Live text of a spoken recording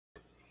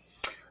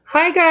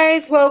Hi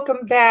guys,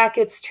 welcome back.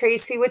 It's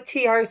Tracy with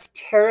TR's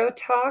Tarot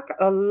Talk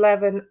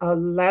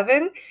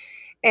 1111,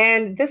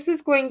 and this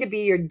is going to be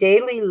your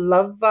daily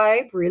love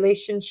vibe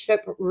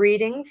relationship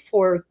reading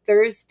for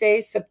Thursday,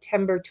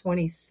 September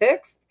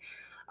 26th.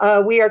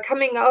 We are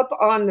coming up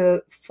on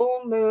the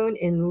full moon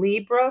in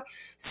Libra,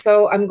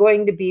 so I'm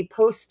going to be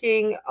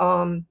posting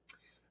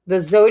the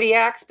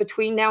zodiacs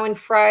between now and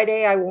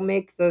Friday. I will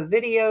make the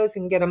videos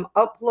and get them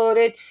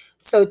uploaded.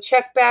 So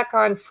check back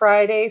on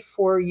Friday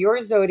for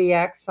your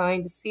zodiac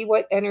sign to see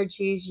what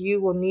energies you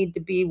will need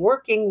to be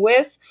working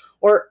with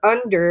or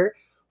under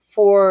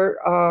for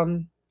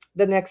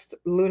the next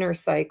lunar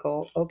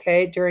cycle,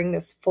 okay, during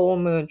this full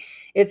moon.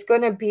 It's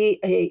going to be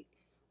a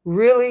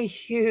really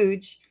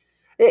huge,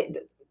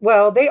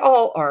 well, they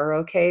all are,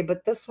 okay,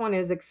 but this one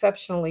is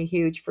exceptionally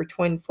huge for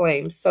twin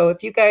flames. So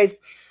if you guys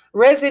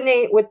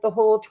resonate with the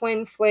whole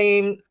twin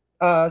flame,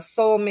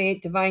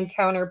 soulmate, divine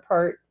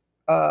counterpart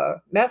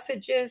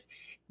messages,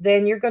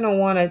 then you're going to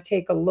want to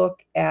take a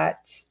look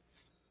at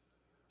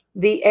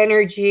the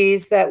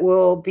energies that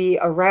will be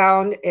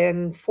around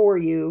and for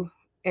you.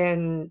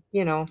 And,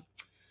 you know,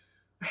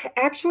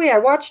 actually, I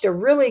watched a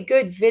really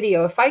good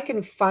video. If I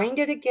can find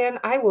it again,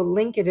 I will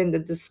link it in the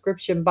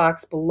description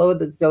box below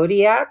the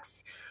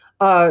zodiacs,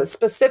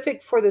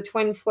 specific for the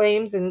twin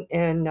flames and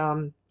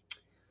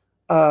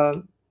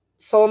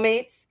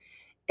soulmates.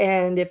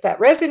 And if that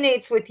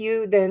resonates with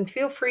you, then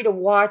feel free to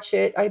watch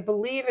it. I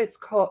believe it's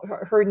called,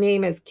 her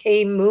name is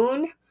K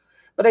Moon,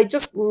 but I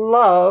just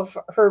love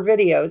her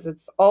videos.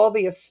 It's all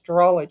the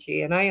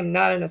astrology, and I am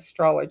not an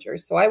astrologer,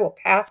 so I will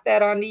pass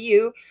that on to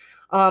you.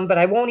 But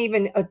I won't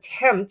even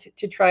attempt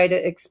to try to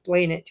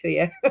explain it to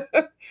you.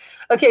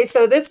 Okay,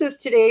 so this is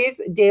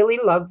today's daily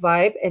love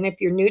vibe. And if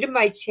you're new to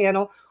my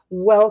channel,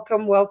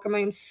 welcome, welcome.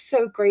 I'm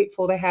so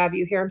grateful to have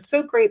you here. I'm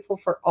so grateful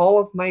for all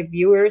of my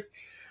viewers.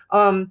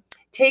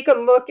 Take a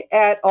look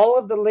at all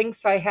of the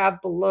links I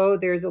have below.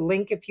 There's a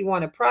link if you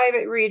want a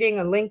private reading,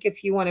 a link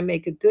if you want to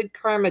make a good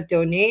karma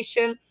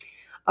donation.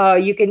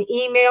 You can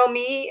email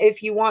me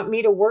if you want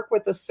me to work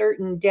with a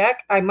certain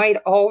deck. I might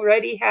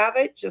already have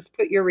it. Just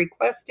put your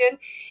request in.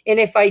 And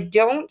if I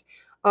don't,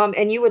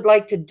 and you would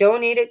like to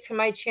donate it to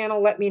my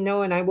channel, let me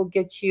know, and I will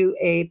get you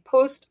a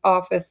post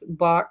office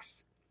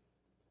box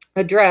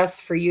address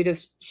for you to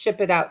ship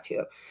it out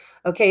to.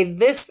 Okay,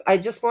 this, I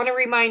just want to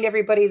remind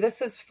everybody,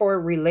 this is for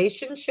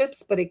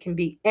relationships, but it can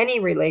be any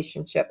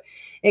relationship.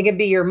 It can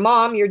be your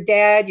mom, your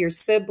dad, your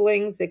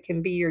siblings. It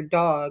can be your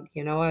dog.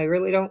 You know, I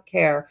really don't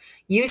care.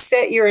 You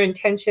set your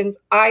intentions.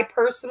 I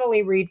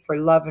personally read for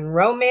love and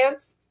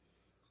romance.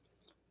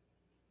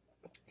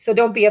 So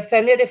don't be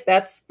offended if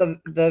that's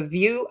the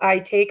view I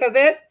take of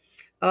it.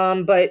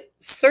 But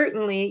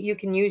certainly you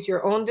can use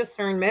your own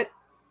discernment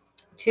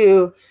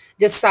to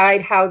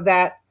decide how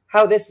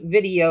this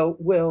video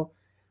will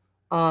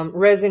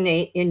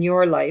resonate in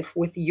your life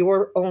with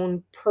your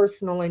own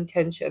personal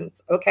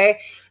intentions. Okay,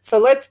 so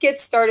let's get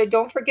started.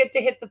 Don't forget to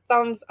hit the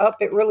thumbs up.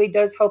 It really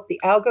does help the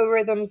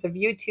algorithms of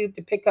YouTube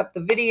to pick up the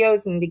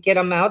videos and to get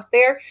them out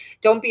there.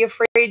 Don't be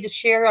afraid to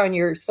share on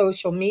your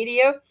social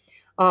media.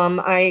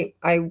 I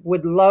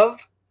would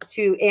love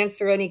to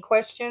answer any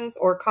questions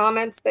or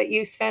comments that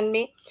you send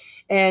me,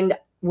 and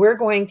we're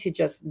going to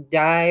just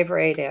dive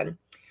right in.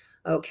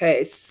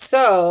 Okay,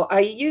 so I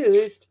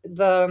used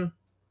the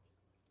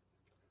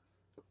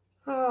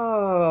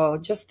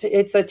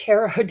it's a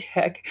tarot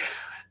deck.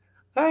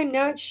 I'm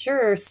not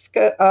sure.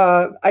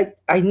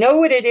 I know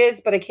what it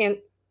is, but I can't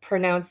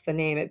pronounce the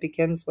name. It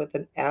begins with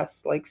an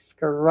S, like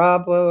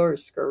Scarabo or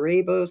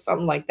Scaribo,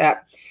 something like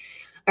that.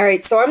 All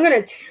right, so I'm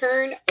going to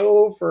turn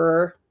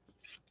over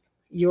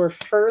your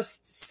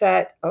first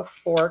set of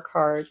 4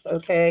 cards,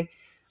 okay?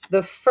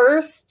 The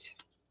first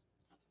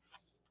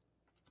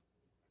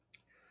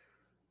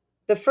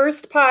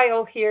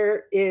pile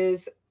here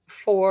is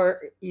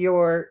for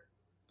your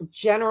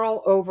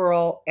general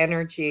overall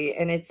energy,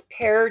 and it's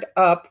paired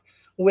up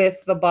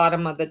with the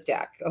bottom of the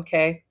deck,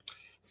 okay?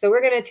 So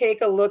we're going to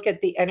take a look at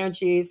the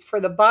energies.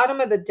 For the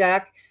bottom of the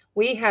deck,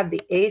 we have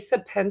the Ace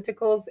of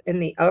Pentacles in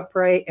the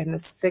upright and the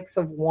 6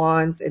 of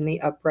Wands in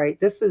the upright.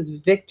 This is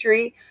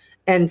victory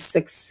and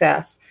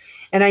success.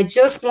 And I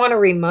just want to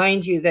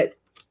remind you that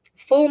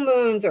full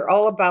moons are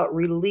all about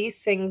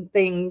releasing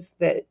things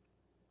that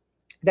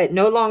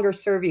no longer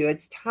serve you.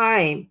 It's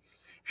time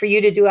for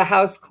you to do a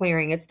house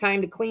clearing. It's time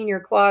to clean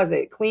your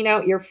closet, clean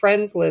out your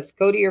friends list,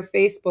 go to your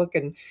Facebook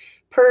and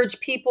purge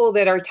people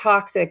that are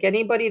toxic,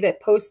 anybody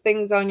that posts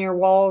things on your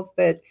walls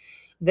that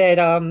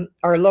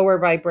are lower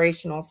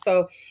vibrational.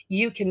 So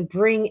you can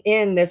bring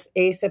in this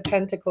Ace of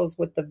Pentacles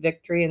with the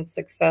victory and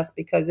success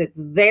because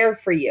it's there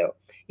for you.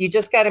 You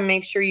just got to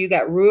make sure you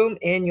got room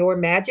in your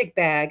magic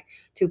bag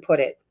to put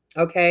it.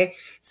 Okay,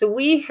 so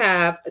we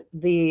have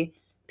the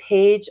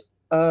Page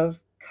of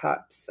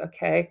Cups.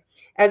 Okay,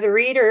 as a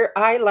reader,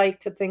 I like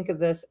to think of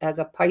this as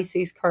a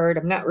Pisces card.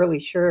 I'm not really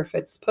sure if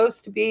it's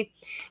supposed to be,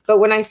 but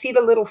when I see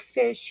the little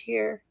fish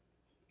here,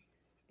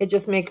 it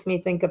just makes me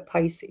think of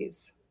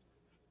Pisces.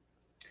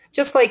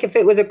 Just like if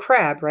it was a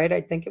crab, right?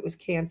 I'd think it was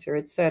Cancer,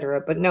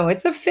 etc. But no,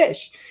 it's a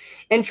fish.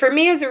 And for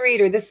me as a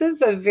reader, this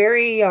is a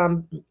very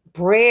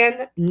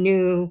brand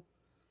new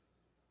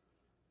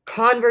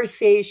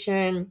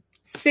conversation,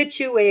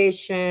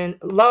 situation,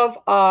 love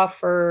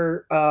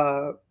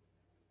offer,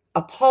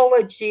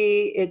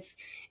 apology.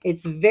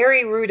 It's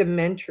very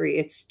rudimentary.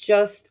 It's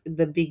just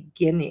the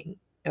beginning,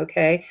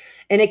 okay?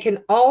 And it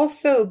can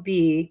also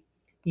be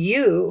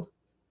you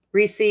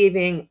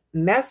receiving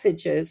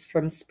messages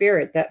from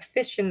spirit. That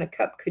fish in the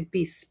cup could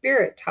be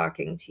spirit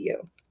talking to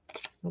you,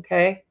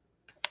 okay?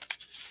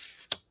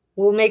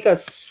 We'll make a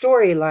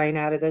storyline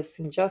out of this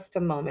in just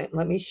a moment.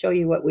 Let me show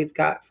you what we've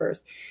got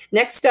first.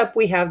 Next up,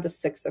 we have the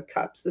Six of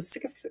Cups.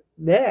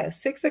 The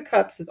Six of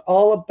Cups is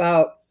all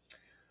about,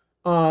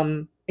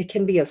 it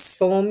can be a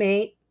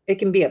soulmate. It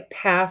can be a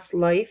past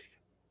life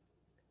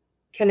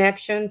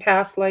connection,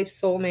 past life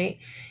soulmate.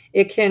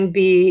 It can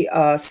be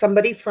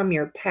somebody from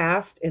your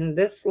past in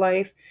this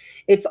life.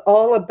 It's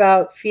all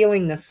about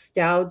feeling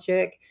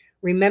nostalgic,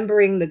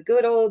 remembering the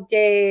good old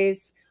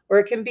days, or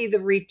it can be the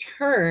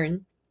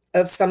return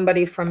of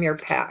somebody from your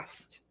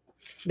past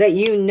that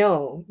you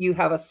know you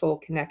have a soul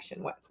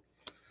connection with.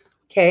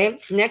 Okay,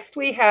 next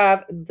we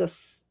have the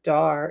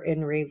Star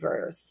in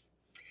reverse.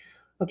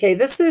 Okay,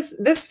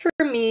 this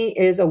for me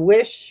is a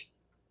wish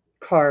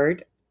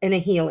card and a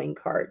healing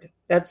card.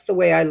 That's the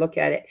way I look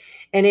at it.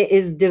 And it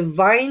is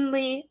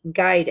divinely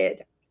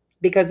guided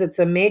because it's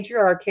a major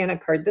arcana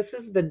card. This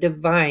is the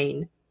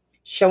divine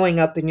showing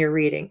up in your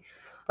reading.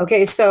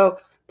 Okay, so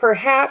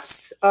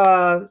perhaps,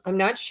 I'm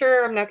not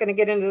sure, I'm not going to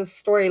get into the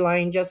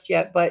storyline just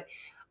yet, but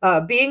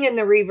being in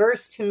the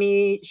reverse to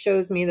me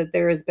shows me that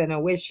there has been a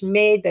wish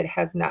made that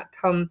has not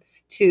come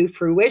to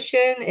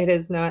fruition. It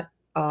is not,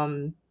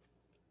 or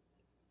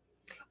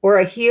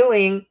a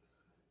healing.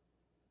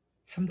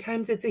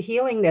 Sometimes it's a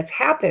healing that's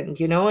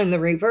happened, you know, in the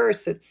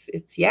reverse. It's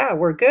yeah,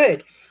 we're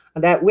good.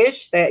 That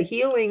wish, that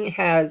healing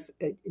has,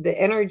 the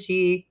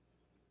energy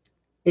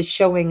is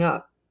showing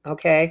up,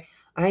 okay?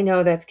 I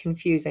know that's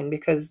confusing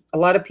because a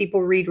lot of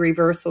people read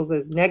reversals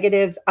as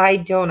negatives. I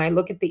don't. I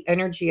look at the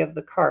energy of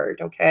the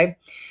card, okay?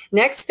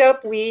 Next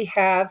up, we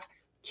have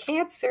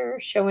Cancer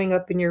showing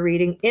up in your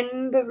reading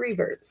in the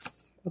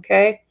reverse,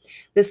 okay?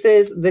 This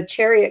is the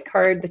Chariot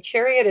card. The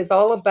Chariot is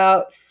all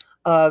about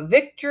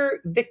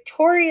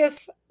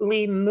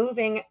victoriously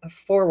moving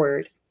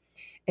forward.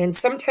 And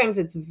sometimes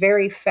it's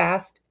very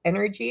fast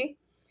energy.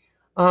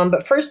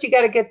 But first you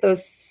got to get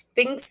those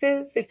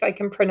sphinxes, if I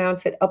can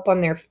pronounce it, up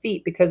on their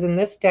feet, because in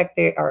this deck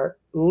they are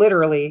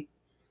literally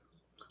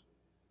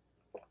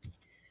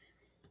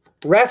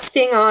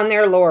resting on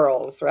their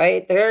laurels,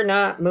 right? They're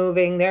not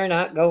moving. They're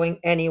not going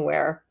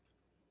anywhere.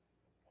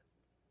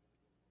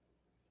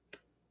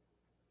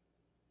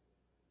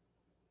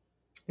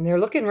 And they're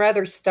looking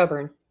rather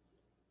stubborn.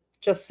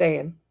 Just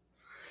saying.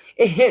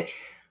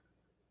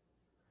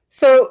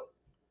 So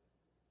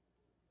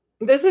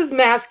this is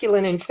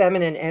masculine and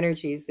feminine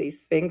energies,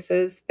 these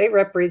sphinxes. They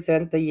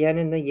represent the yin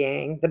and the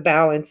yang, the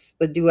balance,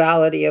 the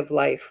duality of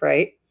life,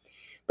 right?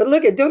 But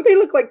look at, don't they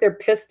look like they're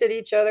pissed at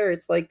each other?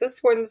 It's like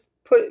this one's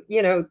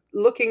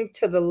looking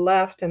to the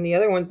left and the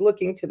other one's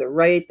looking to the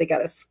right. They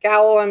got a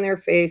scowl on their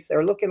face.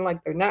 They're looking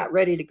like they're not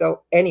ready to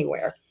go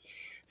anywhere.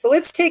 So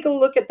let's take a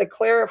look at the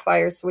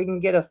clarifier so we can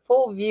get a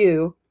full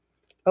view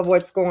of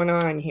what's going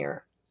on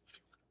here.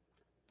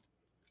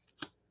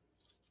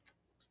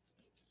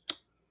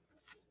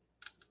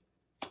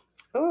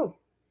 Oh,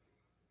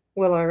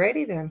 well,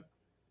 alrighty then.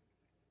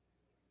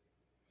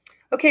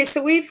 Okay,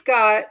 so we've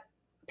got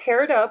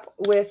paired up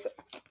with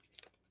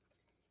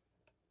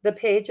the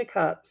Page of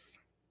Cups.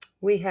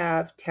 We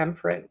have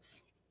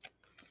Temperance.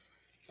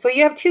 So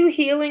you have two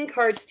healing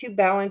cards, two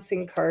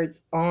balancing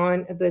cards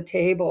on the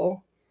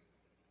table.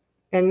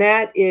 And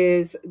that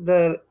is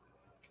the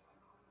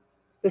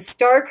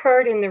Star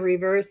card in the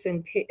reverse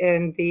and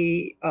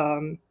the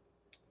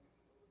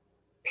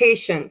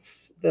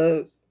Patience,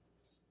 the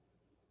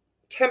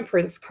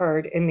Temperance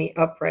card in the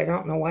upright. I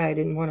don't know why I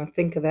didn't want to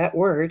think of that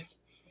word.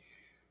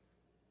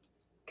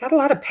 Got a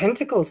lot of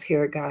pentacles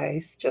here,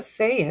 guys. Just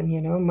saying,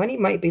 you know, money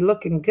might be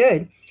looking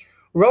good.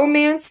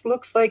 Romance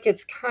looks like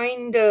it's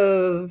kind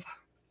of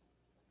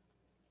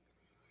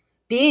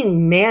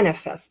being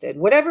manifested.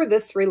 Whatever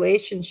this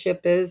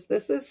relationship is,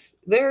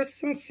 there's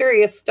some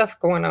serious stuff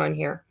going on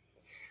here.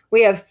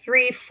 We have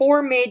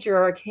 4 major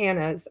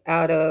arcanas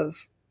out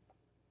of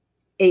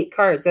 8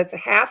 cards. That's a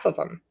half of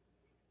them,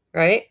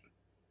 right?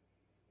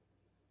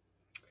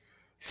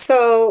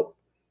 So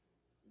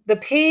the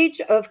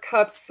Page of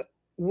Cups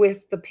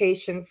with the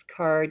Patience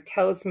card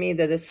tells me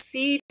that a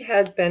seed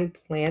has been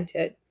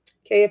planted.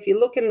 Okay, if you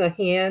look in the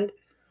hand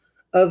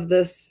of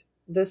this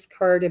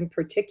card in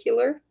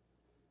particular,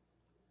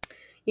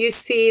 you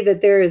see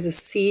that there is a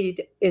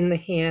seed in the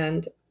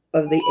hand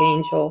of the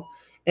angel,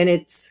 and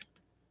it's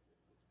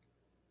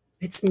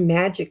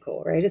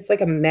magical, right? It's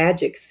like a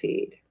magic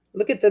seed.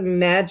 Look at the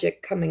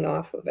magic coming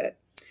off of it.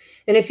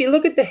 And if you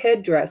look at the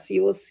headdress,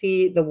 you will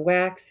see the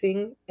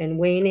waxing and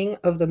waning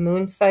of the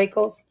moon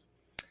cycles.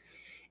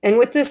 And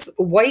with this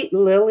white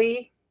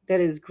lily that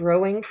is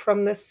growing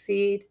from the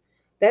seed,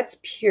 that's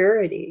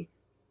purity.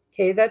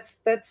 Okay,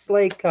 that's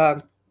like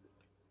a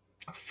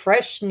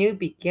fresh new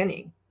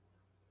beginning.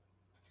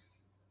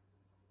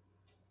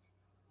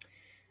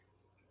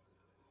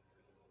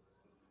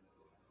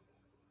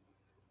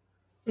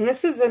 And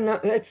this is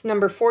it's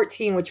number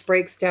 14, which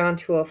breaks down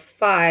to a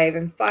 5,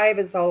 and 5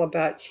 is all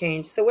about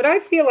change. So what I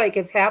feel like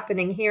is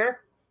happening here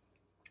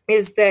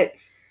is that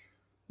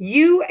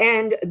you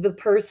and the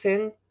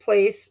person,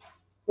 place,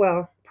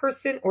 well,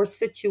 person or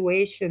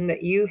situation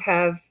that you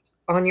have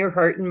on your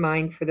heart and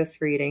mind for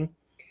this reading,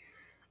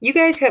 you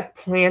guys have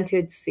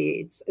planted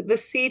seeds. The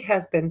seed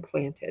has been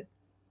planted.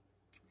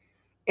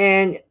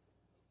 And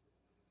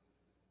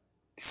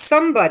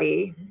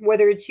somebody,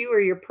 whether it's you or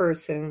your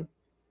person,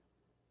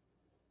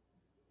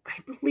 I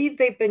believe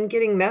they've been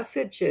getting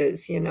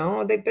messages,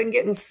 they've been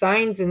getting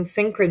signs and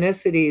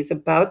synchronicities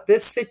about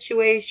this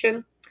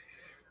situation.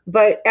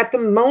 But at the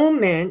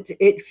moment,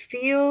 it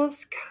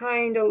feels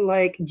kind of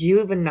like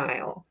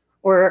juvenile,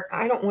 or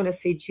I don't want to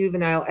say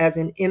juvenile as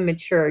in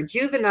immature,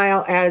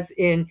 juvenile as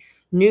in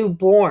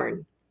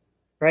newborn,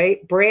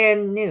 right?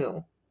 Brand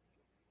new,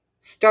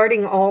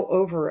 starting all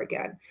over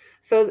again.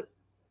 So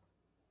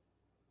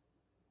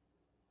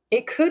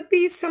it could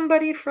be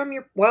somebody from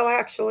your, well,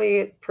 actually,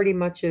 it pretty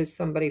much is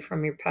somebody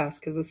from your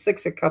past because the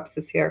Six of Cups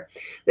is here.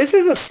 This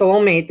is a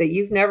soulmate that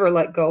you've never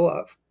let go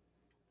of.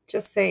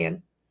 Just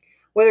saying.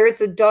 Whether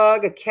it's a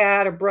dog, a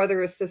cat, a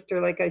brother, a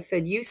sister, like I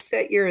said, you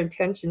set your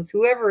intentions.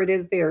 Whoever it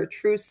is, they are a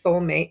true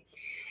soulmate,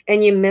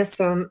 and you miss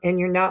them, and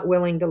you're not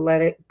willing to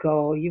let it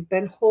go. You've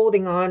been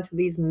holding on to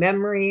these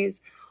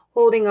memories,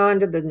 holding on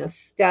to the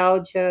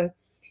nostalgia.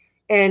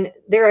 And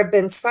there have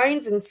been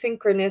signs and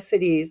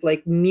synchronicities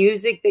like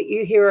music that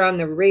you hear on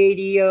the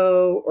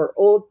radio or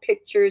old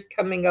pictures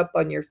coming up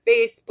on your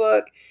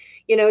Facebook,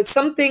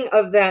 something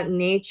of that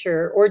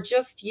nature, or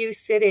just you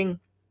sitting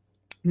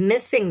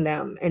missing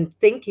them and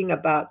thinking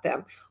about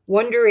them,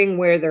 wondering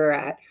where they're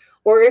at.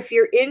 Or if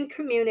you're in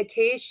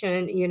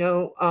communication,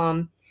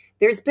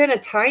 there's been a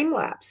time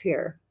lapse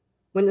here.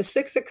 When the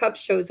Six of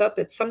Cups shows up,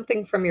 it's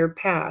something from your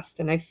past.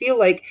 And I feel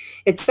like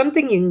it's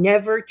something you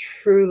never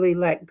truly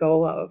let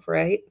go of,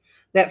 right?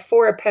 That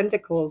Four of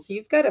Pentacles,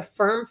 you've got a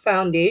firm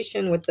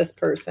foundation with this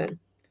person,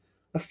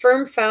 a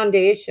firm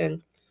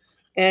foundation,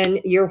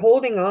 and you're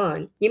holding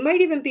on. You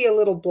might even be a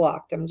little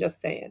blocked, I'm just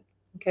saying.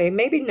 Okay,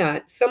 maybe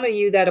not. Some of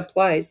you that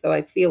applies, though,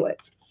 I feel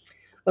it.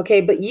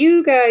 Okay, but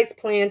you guys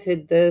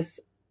planted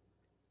this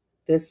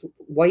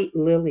white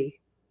lily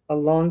a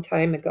long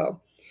time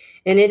ago.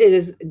 And it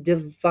is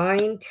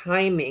divine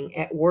timing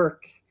at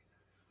work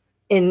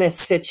in this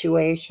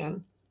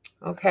situation.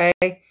 Okay.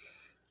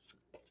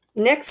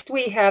 Next,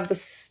 we have the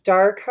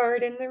Star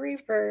card in the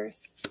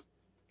reverse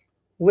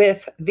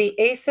with the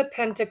Ace of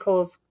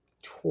Pentacles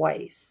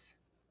twice.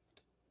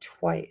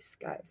 Twice,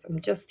 guys.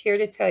 I'm just here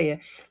to tell you.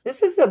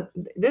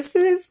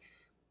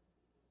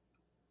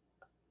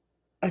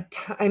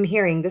 I'm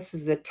hearing this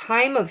is a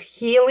time of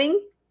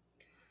healing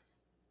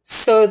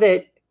so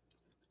that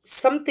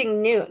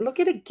something new. Look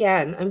at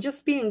again. I'm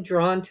just being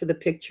drawn to the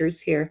pictures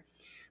here.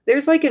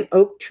 There's like an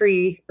oak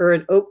tree or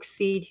an oak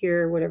seed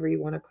here, whatever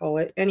you want to call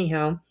it.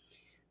 Anyhow,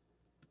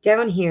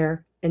 down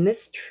here, and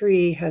this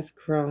tree has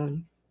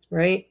grown,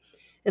 right?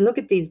 And look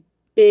at these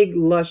big,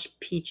 lush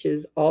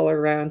peaches all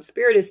around.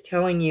 Spirit is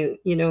telling you,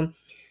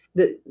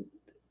 that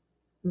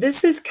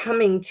this is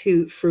coming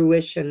to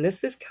fruition.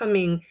 This is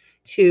coming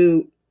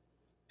to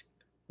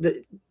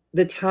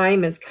the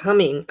time is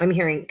coming. I'm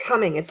hearing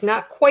coming. It's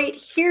not quite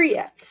here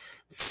yet.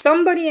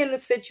 Somebody in the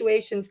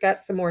situation's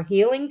got some more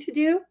healing to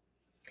do,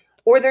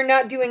 or they're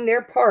not doing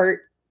their part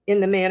in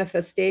the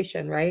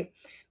manifestation, right?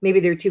 Maybe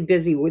they're too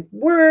busy with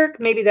work.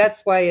 Maybe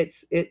that's why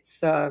it's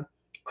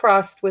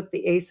crossed with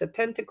the Ace of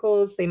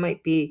Pentacles. They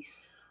might be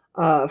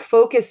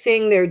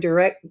focusing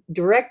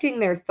directing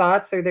their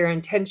thoughts or their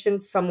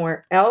intentions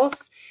somewhere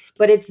else,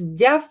 but it's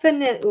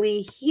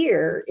definitely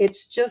here.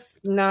 It's just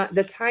not,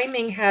 the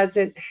timing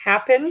hasn't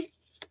happened,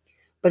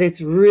 but it's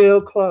real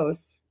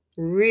close,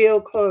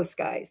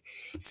 guys.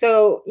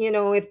 So,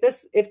 if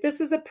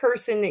this is a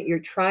person that you're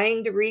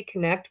trying to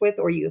reconnect with,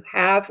 or you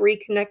have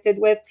reconnected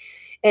with,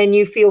 and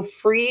you feel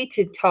free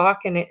to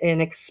talk and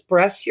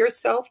express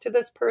yourself to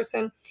this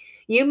person,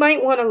 you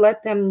might want to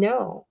let them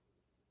know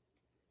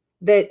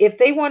that if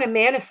they want to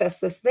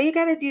manifest this, they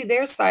got to do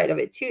their side of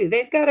it too.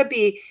 They've got to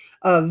be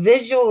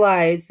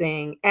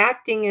visualizing,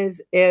 acting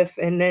as if,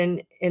 and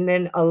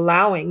then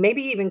allowing,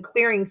 maybe even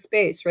clearing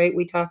space, right?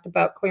 We talked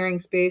about clearing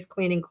space,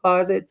 cleaning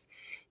closets,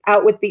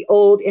 out with the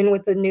old, in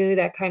with the new,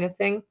 that kind of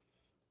thing.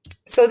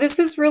 So this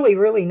is really,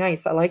 really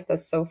nice. I like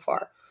this so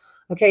far.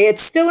 Okay,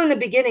 it's still in the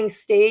beginning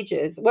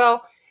stages.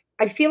 Well,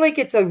 I feel like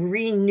it's a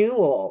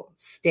renewal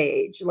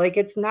stage. Like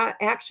it's not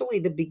actually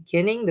the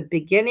beginning. The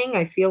beginning,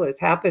 I feel, has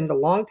happened a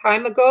long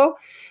time ago,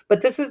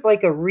 but this is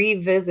like a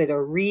revisit,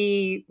 a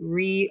reawakening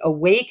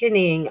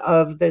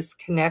of this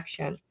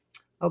connection.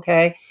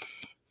 Okay.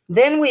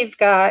 Then we've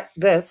got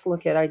this.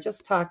 Look at, I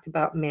just talked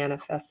about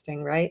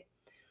manifesting, right?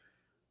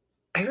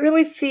 I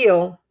really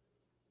feel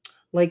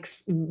like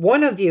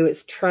one of you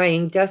is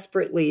trying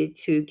desperately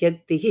to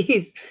get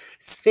these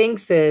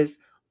sphinxes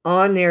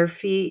on their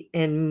feet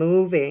and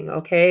moving,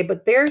 okay?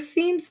 But there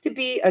seems to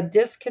be a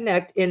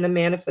disconnect in the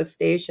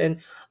manifestation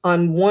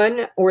on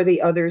one or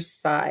the other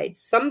side.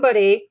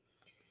 Somebody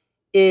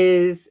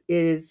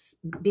is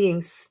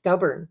being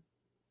stubborn,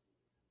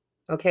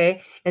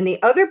 okay? And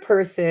the other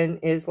person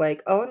is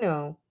like, oh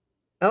no,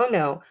 oh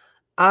no,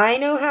 I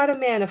know how to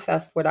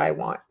manifest what I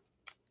want,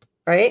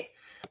 right?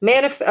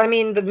 I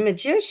mean, the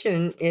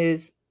magician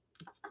is,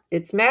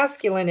 it's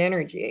masculine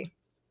energy.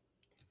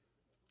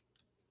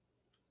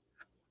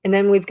 And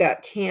then we've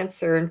got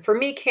Cancer. And for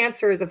me,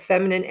 Cancer is a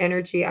feminine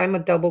energy. I'm a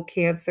double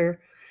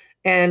Cancer.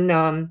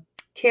 And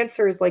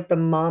Cancer is like the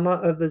mama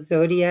of the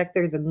zodiac.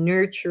 They're the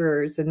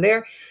nurturers, and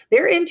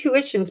their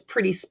intuition's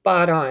pretty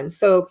spot on.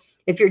 So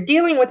if you're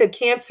dealing with a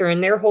Cancer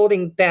and they're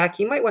holding back,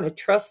 you might want to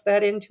trust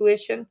that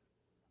intuition.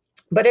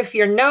 But if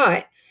you're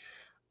not,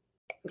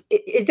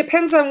 it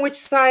depends on which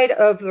side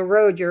of the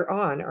road you're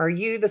on. Are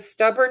you the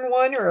stubborn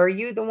one, or are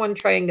you the one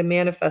trying to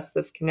manifest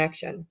this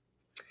connection?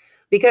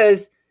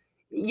 Because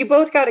you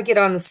both got to get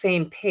on the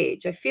same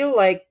page. I feel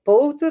like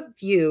both of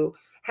you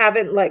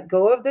haven't let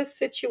go of this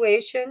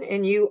situation,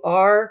 and you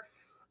are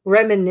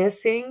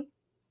reminiscing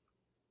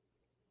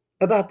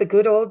about the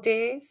good old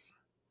days.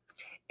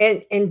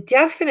 And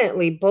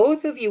definitely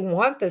both of you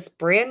want this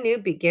brand new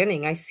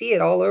beginning. I see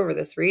it all over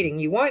this reading.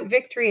 You want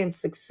victory and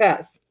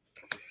success.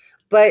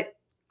 But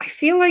I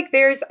feel like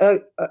there's a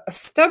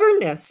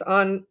stubbornness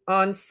on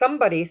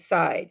somebody's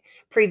side,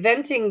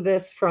 preventing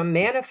this from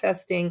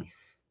manifesting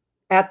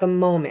at the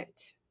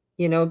moment,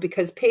 you know,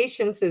 because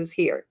patience is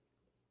here.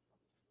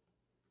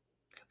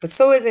 But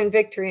so is in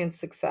victory and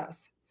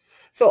success.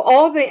 So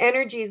all the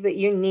energies that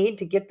you need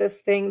to get this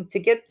thing, to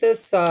get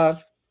this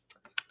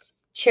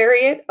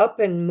chariot up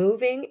and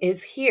moving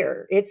is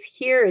here. It's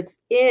here. It's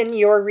in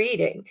your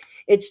reading.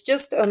 It's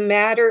just a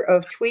matter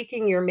of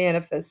tweaking your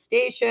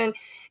manifestation.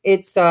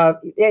 It's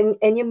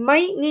and you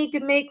might need to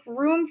make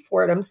room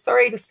for it. I'm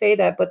sorry to say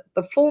that, but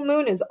the full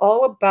moon is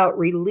all about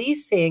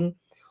releasing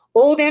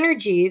old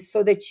energies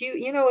so that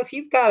you know, if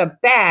you've got a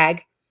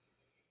bag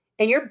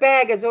and your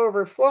bag is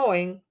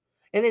overflowing,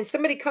 and then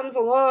somebody comes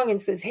along and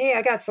says, hey,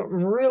 I got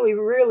something really,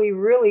 really,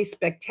 really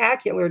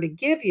spectacular to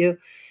give you,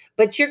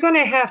 but you're going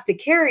to have to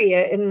carry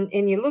it.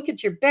 And you look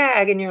at your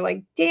bag and you're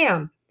like,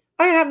 damn,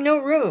 I have no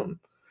room.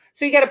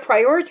 So you got to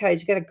prioritize.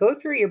 You got to go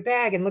through your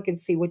bag and look and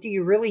see, what do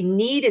you really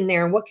need in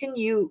there? And what can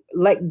you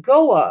let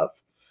go of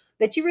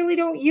that you really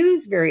don't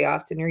use very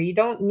often, or you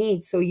don't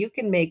need, so you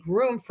can make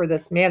room for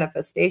this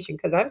manifestation?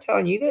 Because I'm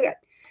telling you, you got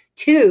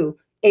 2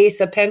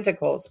 Ace of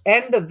Pentacles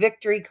and the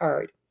victory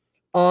card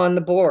on the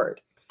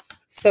board.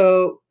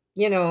 So,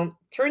 you know,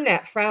 turn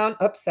that frown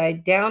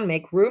upside down,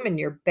 make room in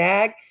your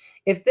bag.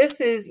 If this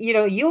is, you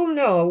know, you'll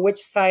know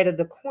which side of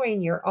the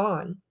coin you're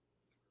on.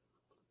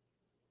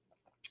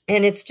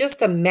 And it's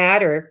just a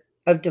matter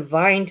of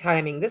divine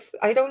timing. This,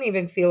 I don't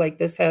even feel like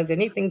this has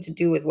anything to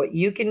do with what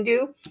you can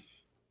do.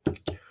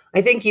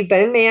 I think you've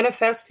been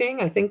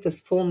manifesting. I think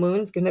this full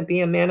moon's going to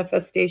be a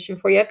manifestation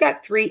for you. I've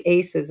got 3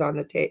 aces on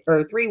the table,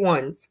 or 3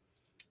 ones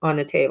on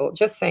the table.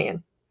 Just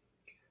saying.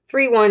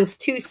 3 ones,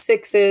 2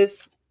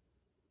 sixes.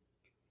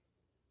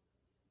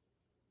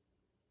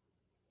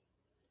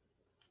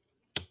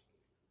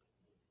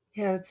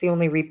 Yeah, that's the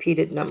only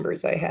repeated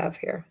numbers I have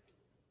here.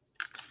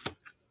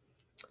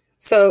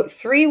 So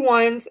 3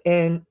 ones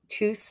and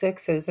 2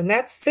 sixes. And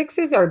that's,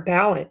 sixes are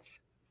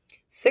balance.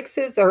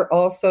 Sixes are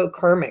also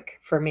karmic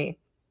for me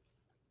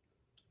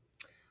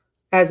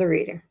as a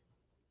reader.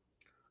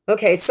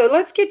 Okay, so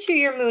let's get you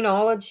your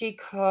Moonology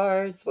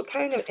cards. What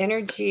kind of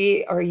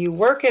energy are you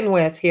working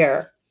with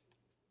here?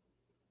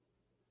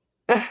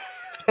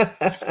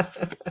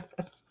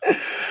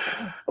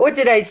 What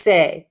did I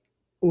say?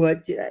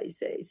 What did I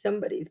say?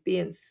 Somebody's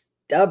being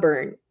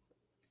stubborn.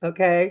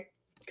 Okay,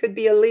 could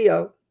be a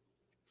Leo.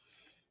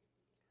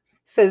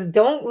 Says,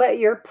 don't let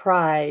your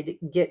pride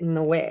get in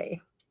the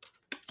way.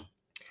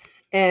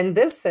 And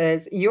this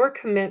says, your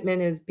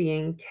commitment is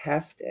being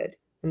tested.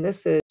 And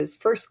this is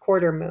first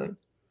quarter moon.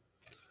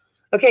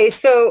 Okay,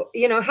 so,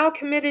 you know, how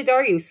committed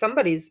are you?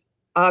 Somebody's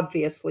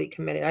obviously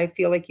committed. I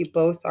feel like you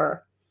both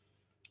are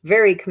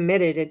very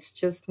committed. It's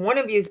just one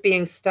of you is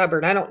being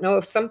stubborn. I don't know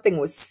if something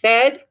was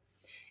said,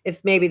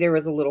 if maybe there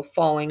was a little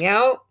falling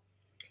out.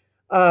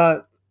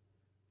 But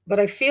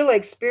I feel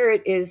like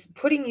Spirit is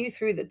putting you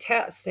through the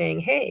test, saying,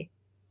 hey,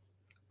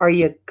 are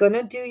you going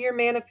to do your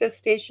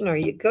manifestation? Are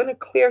you going to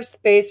clear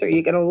space? Are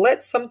you going to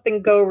let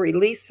something go,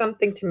 release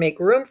something to make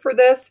room for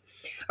this?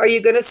 Are you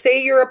going to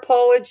say your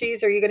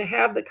apologies? Are you going to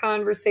have the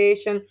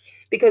conversation?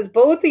 Because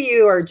both of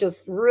you are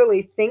just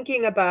really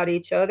thinking about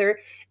each other,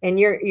 and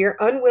you're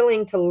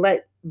unwilling to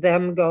let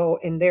them go,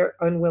 and they're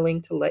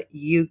unwilling to let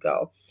you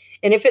go.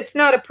 And if it's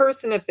not a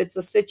person, if it's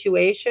a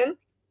situation,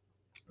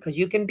 because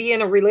you can be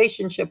in a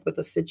relationship with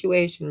a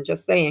situation,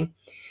 just saying,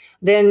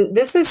 then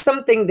this is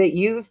something that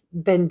you've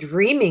been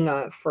dreaming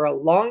of for a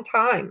long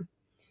time,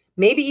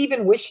 maybe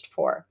even wished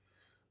for.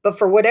 But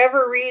for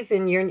whatever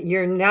reason,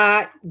 you're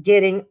not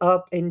getting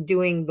up and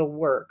doing the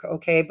work,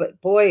 okay?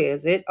 But boy,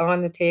 is it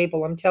on the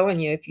table. I'm telling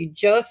you, if you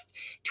just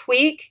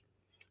tweak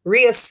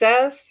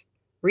reassess,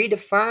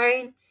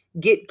 redefine,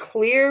 get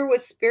clear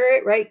with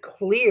spirit, right?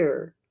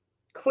 Clear.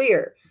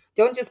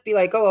 Don't just be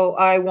like, oh,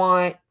 I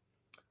want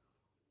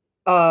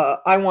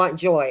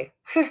joy.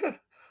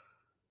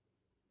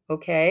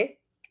 Okay.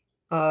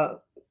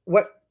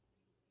 What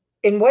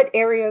in what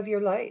area of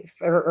your life,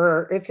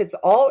 or if it's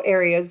all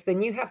areas,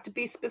 then you have to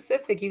be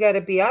specific. You got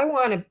to be, I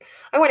want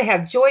to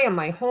have joy in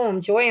my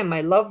home, joy in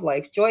my love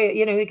life, joy.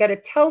 You got to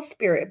tell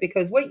spirit,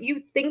 because what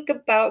you think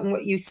about and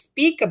what you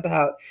speak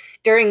about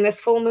during this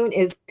full moon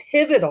is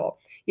pivotal.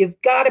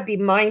 You've got to be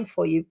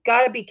mindful. You've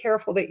got to be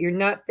careful that you're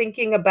not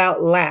thinking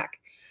about lack.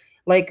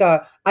 Like,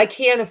 I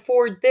can't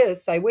afford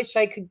this. I wish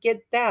I could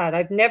get that.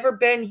 I've never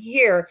been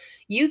here.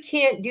 You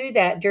can't do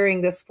that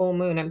during this full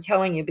moon, I'm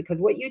telling you,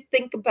 because what you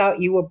think about,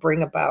 you will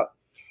bring about.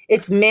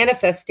 It's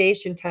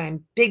manifestation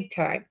time, big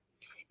time.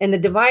 And the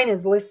divine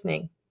is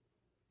listening.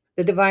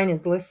 The divine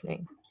is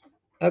listening.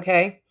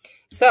 Okay?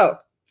 So,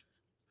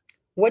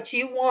 what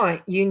you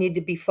want, you need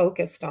to be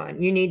focused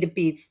on. You need to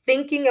be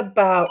thinking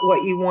about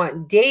what you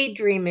want,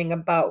 daydreaming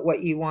about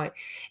what you want.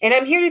 And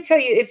I'm here to tell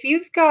you, if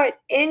you've got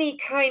any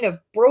kind of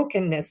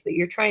brokenness that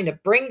you're trying to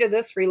bring to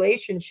this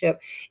relationship,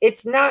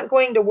 it's not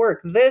going to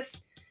work.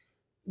 This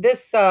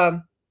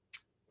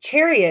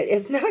chariot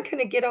is not going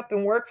to get up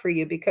and work for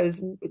you,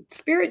 because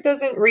spirit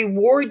doesn't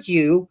reward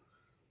you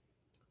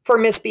for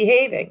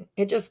misbehaving.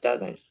 It just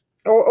doesn't.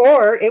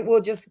 Or it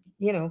will just,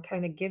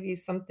 kind of give you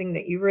something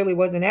that you really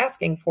wasn't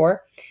asking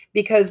for,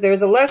 because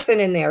there's a lesson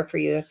in there for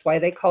you. That's why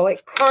they call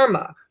it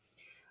karma.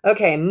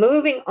 Okay,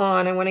 moving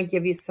on. I want to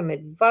give you some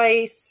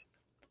advice.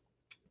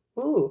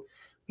 Ooh,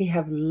 we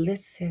have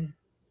listen.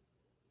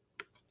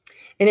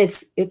 And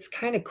it's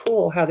kind of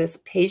cool how this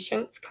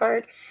patience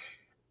card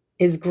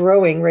is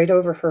growing right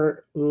over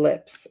her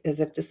lips,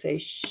 as if to say,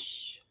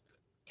 shh,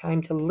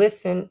 time to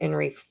listen and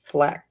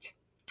reflect.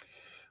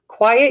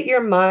 Quiet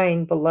your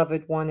mind,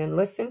 beloved one, and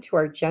listen to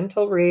our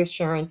gentle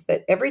reassurance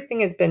that everything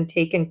has been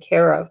taken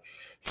care of.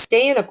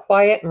 Stay in a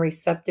quiet and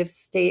receptive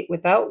state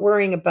without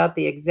worrying about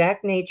the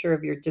exact nature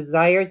of your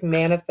desire's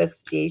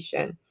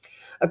manifestation.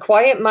 A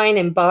quiet mind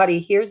and body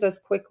hears us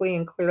quickly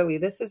and clearly.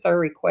 This is our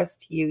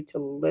request to you, to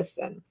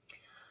listen.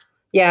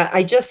 Yeah,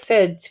 I just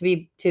said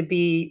to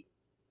be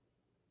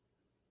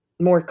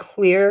more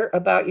clear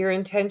about your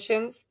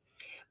intentions.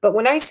 But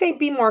when I say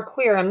be more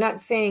clear, I'm not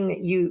saying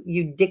that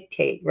you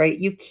dictate, right?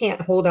 You can't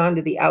hold on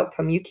to the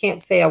outcome. You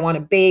can't say, I want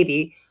a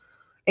baby.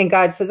 And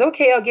God says,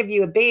 okay, I'll give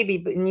you a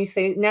baby. And you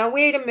say, now,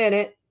 wait a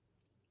minute.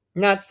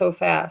 Not so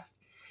fast.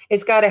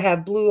 It's got to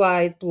have blue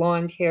eyes,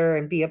 blonde hair,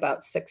 and be about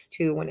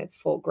 6'2" when it's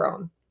full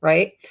grown,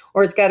 right?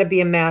 Or it's got to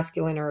be a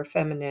masculine or a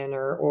feminine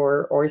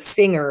or a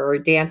singer or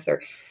a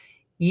dancer.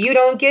 You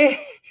don't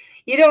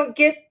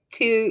get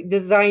to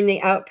design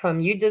the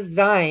outcome. You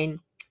design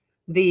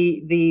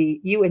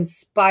you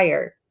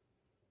inspire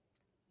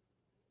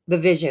the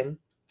vision,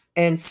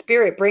 and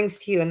spirit brings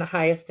to you in the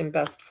highest and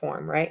best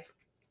form, right?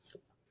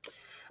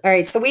 All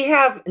right, so we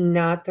have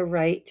not the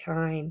right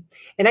time.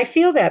 And I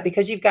feel that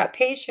because you've got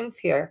patience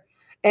here,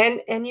 and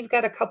you've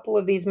got a couple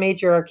of these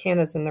major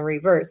arcanas in the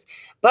reverse.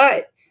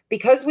 But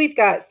because we've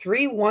got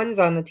 3 ones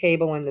on the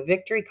table and the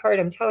victory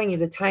card, I'm telling you,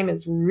 the time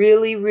is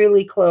really,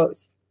 really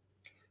close.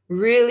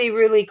 Really,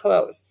 really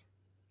close.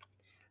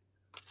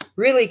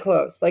 Really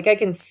close. Like, I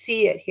can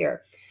see it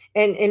here.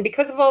 And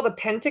because of all the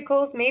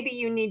pentacles, maybe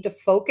you need to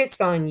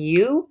focus on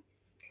you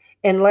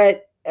and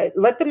let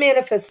the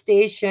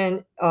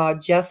manifestation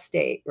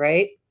gestate,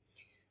 right?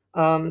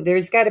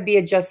 There's got to be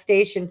a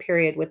gestation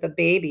period with a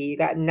baby. You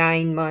got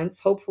 9 months.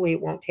 Hopefully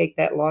it won't take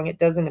that long. It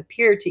doesn't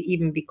appear to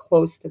even be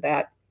close to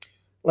that.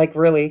 Like,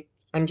 really,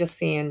 I'm just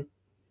seeing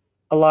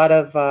a lot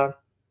of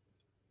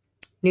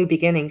new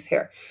beginnings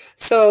here.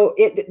 So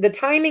the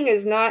timing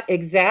is not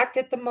exact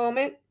at the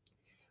moment.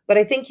 But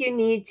I think you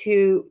need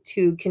to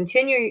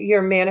continue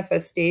your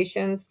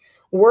manifestations,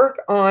 work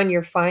on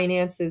your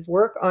finances,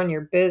 work on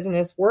your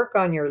business, work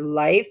on your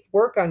life,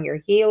 work on your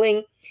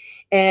healing,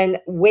 and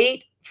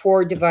wait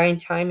for divine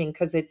timing,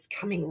 because it's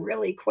coming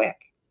really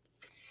quick.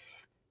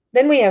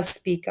 Then we have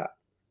speak up.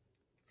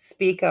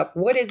 Speak up.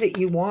 What is it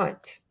you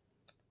want?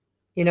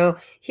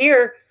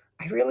 Here,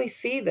 I really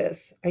see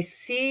this. I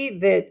see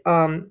that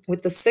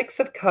with the 6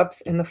 of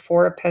Cups and the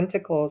 4 of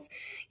Pentacles,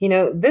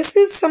 this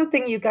is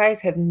something you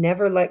guys have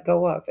never let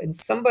go of. And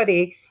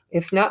somebody,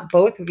 if not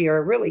both of you,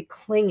 are really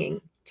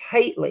clinging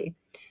tightly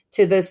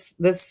to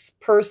this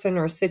person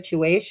or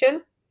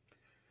situation.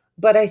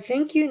 But I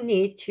think you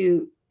need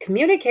to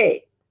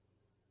communicate.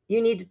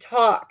 You need to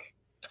talk.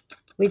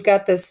 We've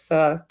got this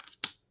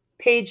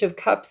Page of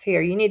Cups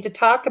here. You need to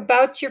talk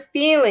about your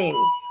feelings.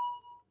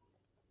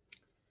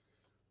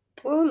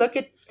 Oh, look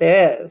at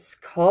this.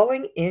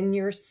 Calling in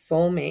your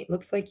soulmate.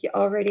 Looks like you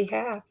already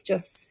have.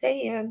 Just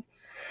saying.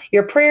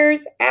 Your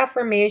prayers,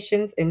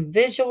 affirmations, and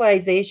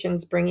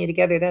visualizations bring you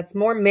together. That's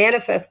more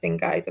manifesting,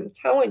 guys. I'm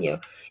telling you.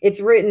 It's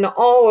written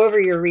all over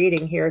your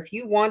reading here. If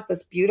you want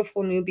this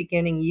beautiful new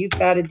beginning, you've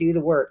got to do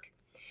the work.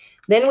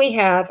 Then we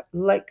have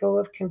let go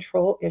of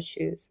control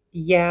issues.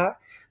 Yeah,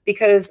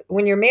 because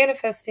when you're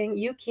manifesting,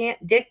 you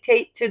can't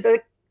dictate to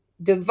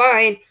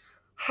divine,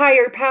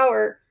 higher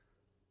power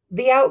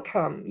the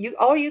outcome.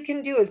 All you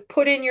can do is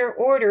put in your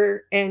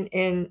order, and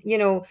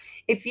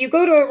if you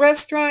go to a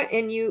restaurant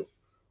and you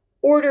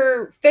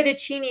order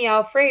fettuccine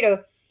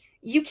alfredo,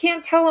 you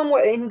can't tell them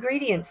what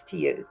ingredients to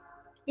use.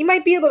 You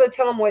might be able to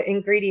tell them what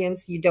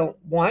ingredients you don't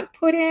want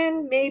put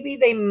in. Maybe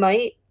they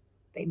might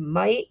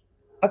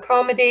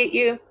accommodate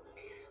you,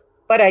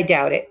 but I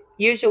doubt it.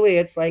 Usually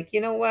it's like, you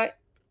know what?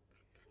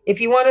 If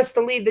you want us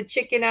to leave the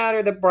chicken out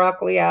or the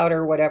broccoli out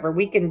or whatever,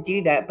 we can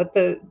do that. But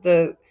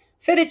the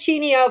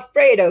fettuccine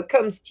alfredo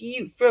comes to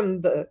you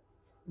from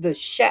the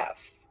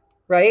chef,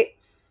 right?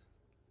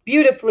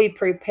 Beautifully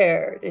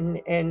prepared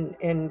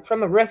and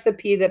from a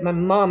recipe that my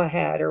mama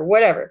had or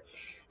whatever.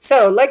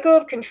 So let go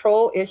of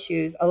control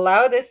issues.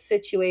 Allow this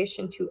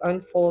situation to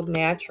unfold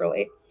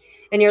naturally.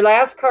 And your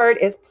last card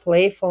is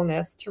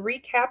playfulness, to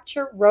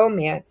recapture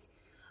romance.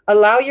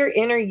 Allow your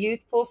inner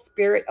youthful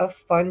spirit of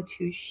fun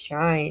to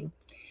shine.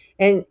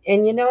 And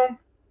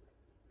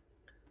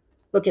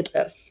look at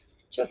this,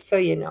 just so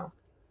you know.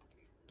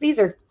 These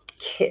are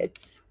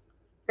kids,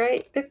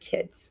 right? They're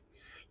kids.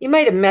 You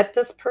might have met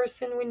this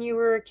person when you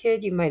were a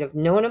kid. You might have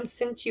known them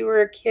since you were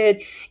a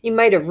kid. You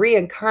might have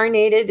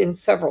reincarnated in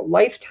several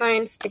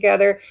lifetimes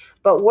together.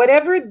 But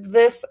whatever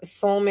this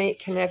soulmate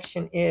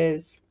connection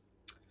is,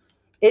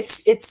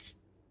 it's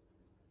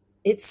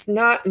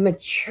not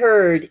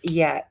matured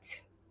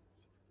yet.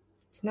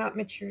 It's not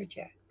matured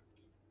yet.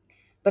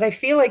 But I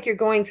feel like you're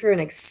going through an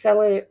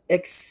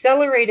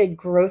accelerated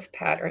growth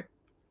pattern,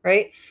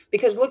 right?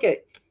 Because look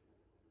at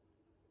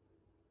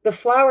the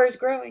flower is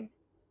growing,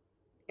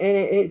 and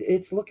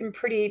it's looking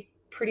pretty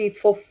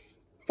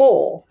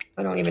full.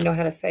 I don't even know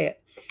how to say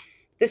it.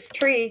 This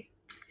tree,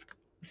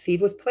 the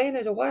seed was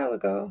planted a while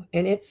ago,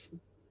 and it's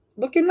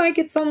looking like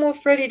it's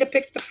almost ready to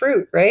pick the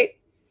fruit, right?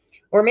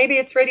 Or maybe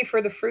it's ready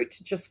for the fruit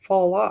to just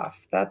fall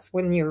off. That's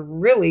when you're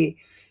really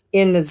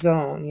in the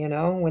zone,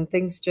 when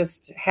things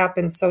just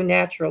happen so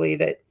naturally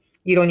that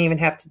you don't even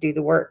have to do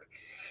the work.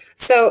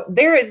 So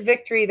there is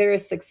victory, there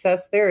is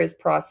success, there is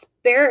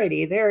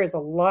prosperity. There is a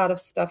lot of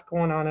stuff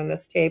going on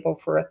this table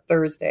for a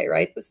Thursday,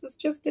 right? This is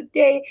just a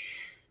day.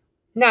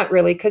 Not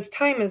really, because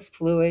time is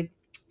fluid.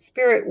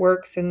 Spirit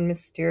works in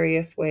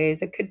mysterious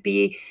ways. It could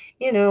be,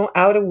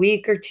 out a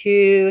week or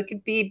two. It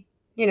could be,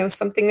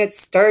 something that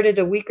started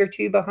a week or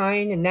two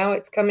behind and now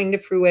it's coming to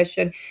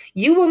fruition.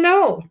 You will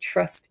know.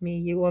 Trust me,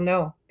 you will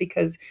know,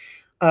 because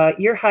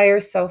your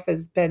higher self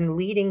has been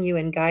leading you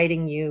and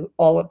guiding you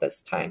all of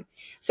this time.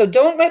 So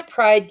don't let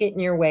pride get in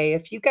your way.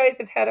 If you guys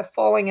have had a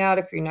falling out,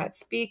 if you're not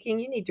speaking,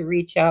 you need to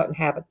reach out and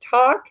have a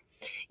talk.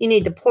 You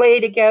need to play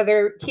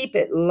together. Keep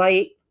it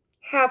light.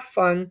 Have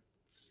fun.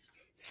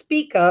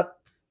 Speak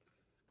up.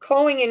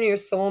 Calling in your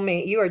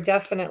soulmate. You are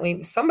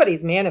definitely,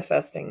 somebody's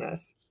manifesting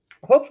this.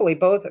 Hopefully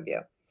both of you.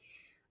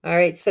 All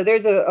right, so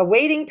there's a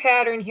waiting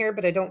pattern here,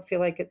 but I don't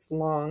feel like it's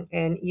long.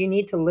 And you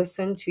need to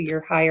listen to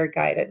your higher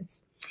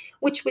guidance,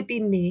 which would be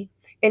me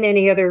and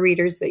any other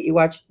readers that you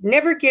watch.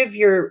 Never give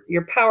your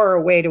power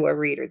away to a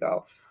reader,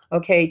 though.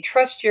 Okay,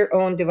 trust your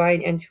own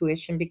divine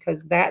intuition,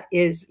 because that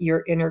is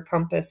your inner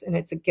compass, and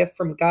it's a gift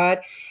from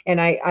God.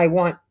 And I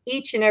want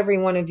each and every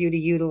one of you to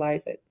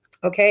utilize it.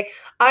 Okay,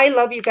 I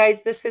love you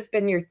guys. This has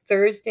been your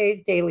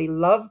Thursday's daily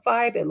love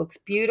vibe. It looks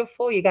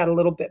beautiful. You got a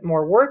little bit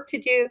more work to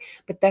do,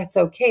 but that's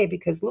okay,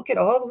 because look at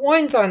all the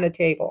ones on the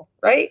table,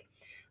 right?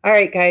 All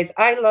right, guys,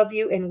 I love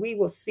you, and we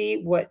will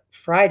see what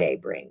Friday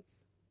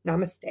brings.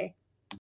 Namaste.